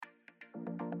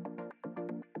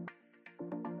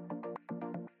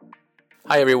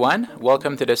Hi, everyone.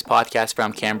 Welcome to this podcast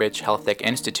from Cambridge Health Tech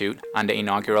Institute on the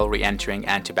inaugural Reentering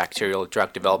Antibacterial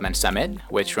Drug Development Summit,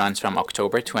 which runs from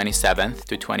October 27th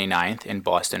to 29th in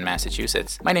Boston,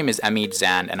 Massachusetts. My name is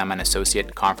Zand, and I'm an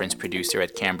associate conference producer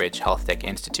at Cambridge Health Tech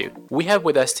Institute. We have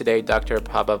with us today Dr.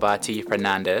 Prabhavathi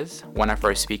Fernandes, one of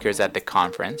our speakers at the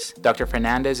conference. Dr.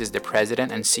 Fernandes is the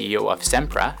president and CEO of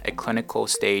Cempra, a clinical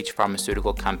stage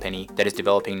pharmaceutical company that is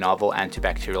developing novel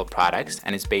antibacterial products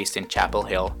and is based in Chapel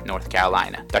Hill, North Carolina.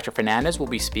 Dr. Fernandes will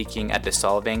be speaking at the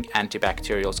Solving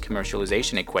Antibacterial's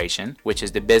Commercialization Equation, which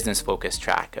is the business-focused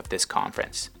track of this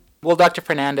conference. Well, Dr.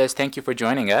 Fernandes, thank you for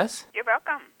joining us. You're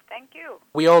welcome. Thank you.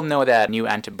 We all know that new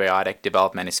antibiotic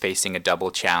development is facing a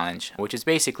double challenge, which is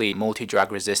basically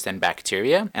multi-drug resistant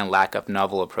bacteria and lack of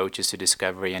novel approaches to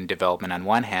discovery and development on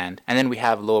one hand, and then we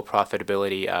have low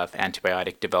profitability of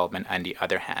antibiotic development on the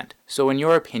other hand. So in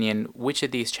your opinion, which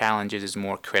of these challenges is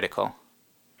more critical?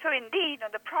 So indeed,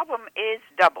 the problem is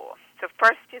double. So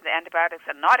first is the antibiotics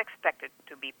are not expected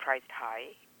to be priced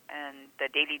high, and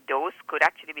the daily dose could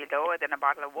actually be lower than a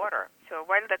bottle of water. So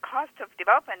while the cost of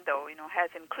development, though, has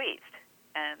increased,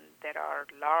 and there are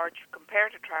large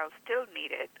comparative trials still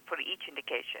needed for each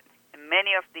indication. And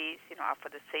many of these, are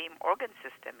for the same organ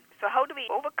system. So how do we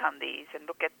overcome these and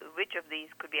look at which of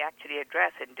these could we actually address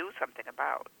and do something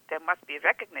about? There must be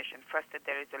recognition first that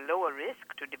there is a lower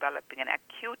risk to developing an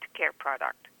acute care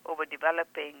product over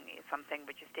developing something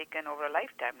which is taken over a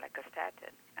lifetime like a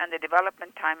statin. And the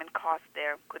development time and cost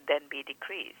there could then be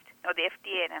decreased. Now, the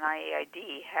FDA and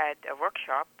NIAID had a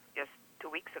workshop just 2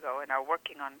 weeks ago and are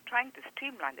working on trying to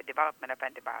streamline the development of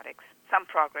antibiotics. Some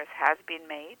progress has been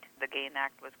made. The GAIN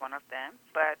Act was one of them.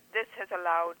 But this has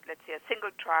allowed, let's say, a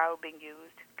single trial being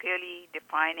used, clearly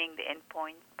defining the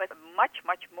endpoint. But much,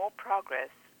 much more progress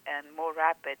and more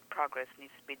rapid progress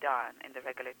needs to be done in the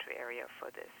regulatory area for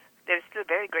this. There is still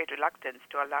very great reluctance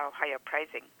to allow higher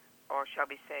pricing, or shall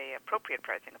we say appropriate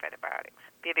pricing of antibiotics.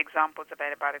 We have examples of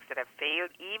antibiotics that have failed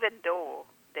even though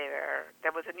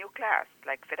there was a new class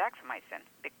like fidaxomicin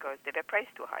because they were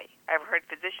priced too high. I've heard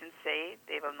physicians say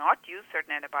they will not use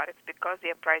certain antibiotics because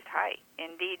they are priced high.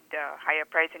 Indeed, higher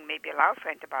pricing may be allowed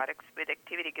for antibiotics with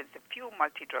activity against a few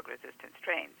multi-drug resistant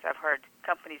strains. I've heard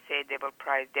companies say they will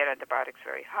price their antibiotics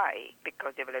very high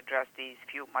because they will address these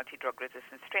few multi-drug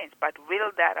resistant strains. But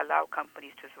will that allow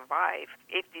companies to survive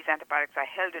if these antibiotics are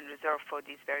held in reserve for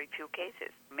these very few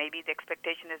cases? Maybe the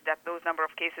expectation is that those number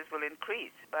of cases will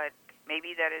increase, but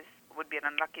maybe that would be an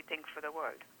unlucky thing for the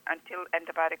world. Until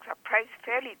antibiotics are priced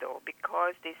fairly, though,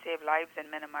 because they save lives and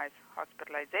minimize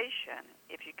hospitalization,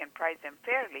 if you can price them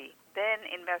fairly, then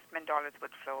investment dollars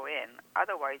would flow in.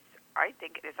 Otherwise, I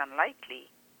think it is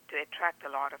unlikely to attract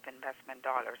a lot of investment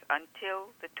dollars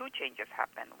until the two changes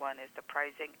happen. One is the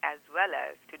pricing as well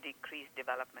as to decrease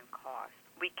development costs.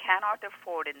 We cannot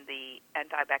afford in the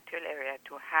antibacterial area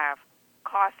to have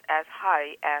cost as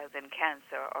high as in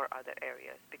cancer or other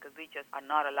areas because we just are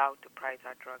not allowed to price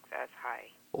our drugs as high.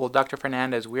 Well, Dr.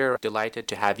 Fernandes, we're delighted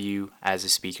to have you as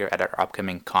a speaker at our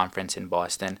upcoming conference in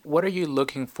Boston. What are you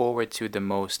looking forward to the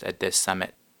most at this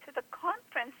summit? So the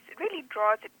conference really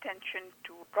draws attention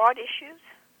to broad issues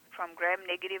from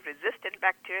gram-negative resistant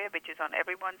bacteria, which is on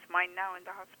everyone's mind now in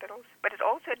the hospitals, but it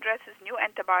also addresses new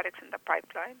antibiotics in the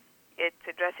pipeline. It's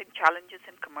addressing challenges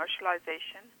in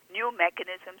commercialization, new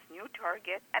mechanisms, new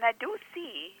targets. And I do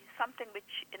see something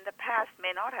which in the past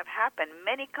may not have happened.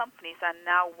 Many companies are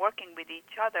now working with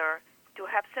each other to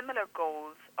have similar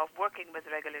goals of working with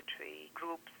regulatory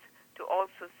groups to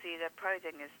also see that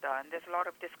pricing is done. There's a lot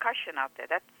of discussion out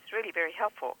there. That's really very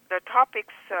helpful. The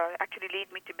topics actually lead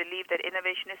me to believe that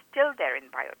innovation is still there in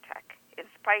biotech, in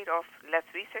spite of less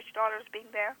research dollars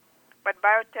being there. But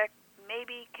biotech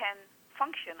maybe can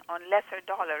function on lesser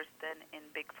dollars than in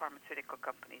big pharmaceutical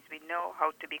companies. We know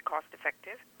how to be cost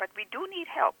effective, but we do need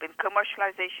help in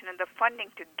commercialization and the funding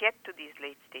to get to these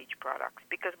late stage products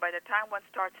because by the time one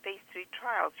starts phase 3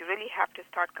 trials, you really have to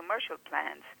start commercial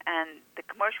plans, and the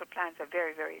commercial plans are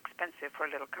very, very expensive for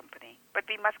a little company. But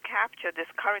we must capture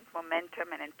this current momentum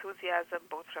and enthusiasm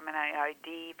both from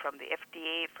NIAID, from the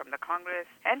FDA, from the Congress,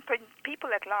 and from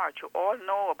people at large who all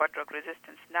know about drug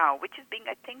resistance now, which is being,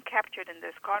 I think, captured in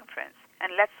this conference.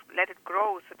 And let's let it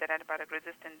grow so that antibiotic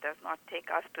resistance does not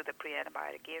take us to the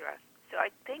pre-antibiotic era. So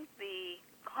I think the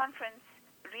conference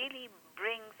really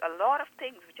brings a lot of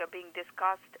things which are being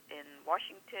discussed in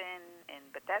Washington, in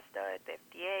Bethesda, at the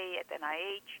FDA, at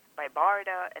NIH, by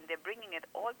BARDA, and they're bringing it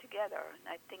all together. And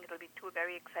I think it'll be 2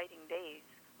 very exciting days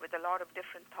with a lot of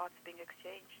different thoughts being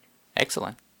exchanged.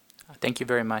 Excellent. Thank you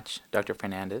very much, Dr.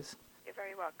 Fernandes. You're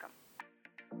very welcome.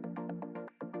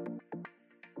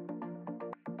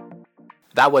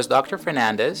 That was Dr.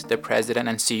 Fernandes, the president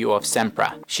and CEO of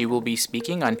Cempra. She will be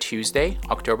speaking on Tuesday,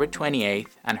 October 28th,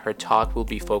 and her talk will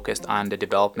be focused on the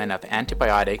development of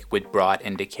antibiotic with broad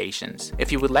indications.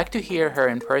 If you would like to hear her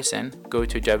in person, go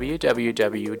to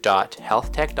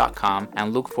www.healthtech.com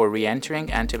and look for Reentering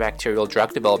Antibacterial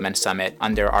Drug Development Summit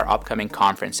under our upcoming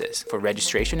conferences for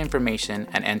registration information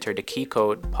and enter the key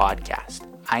code PODCAST.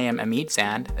 I am Amit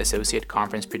Zand, Associate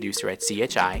Conference Producer at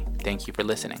CHI. Thank you for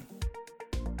listening.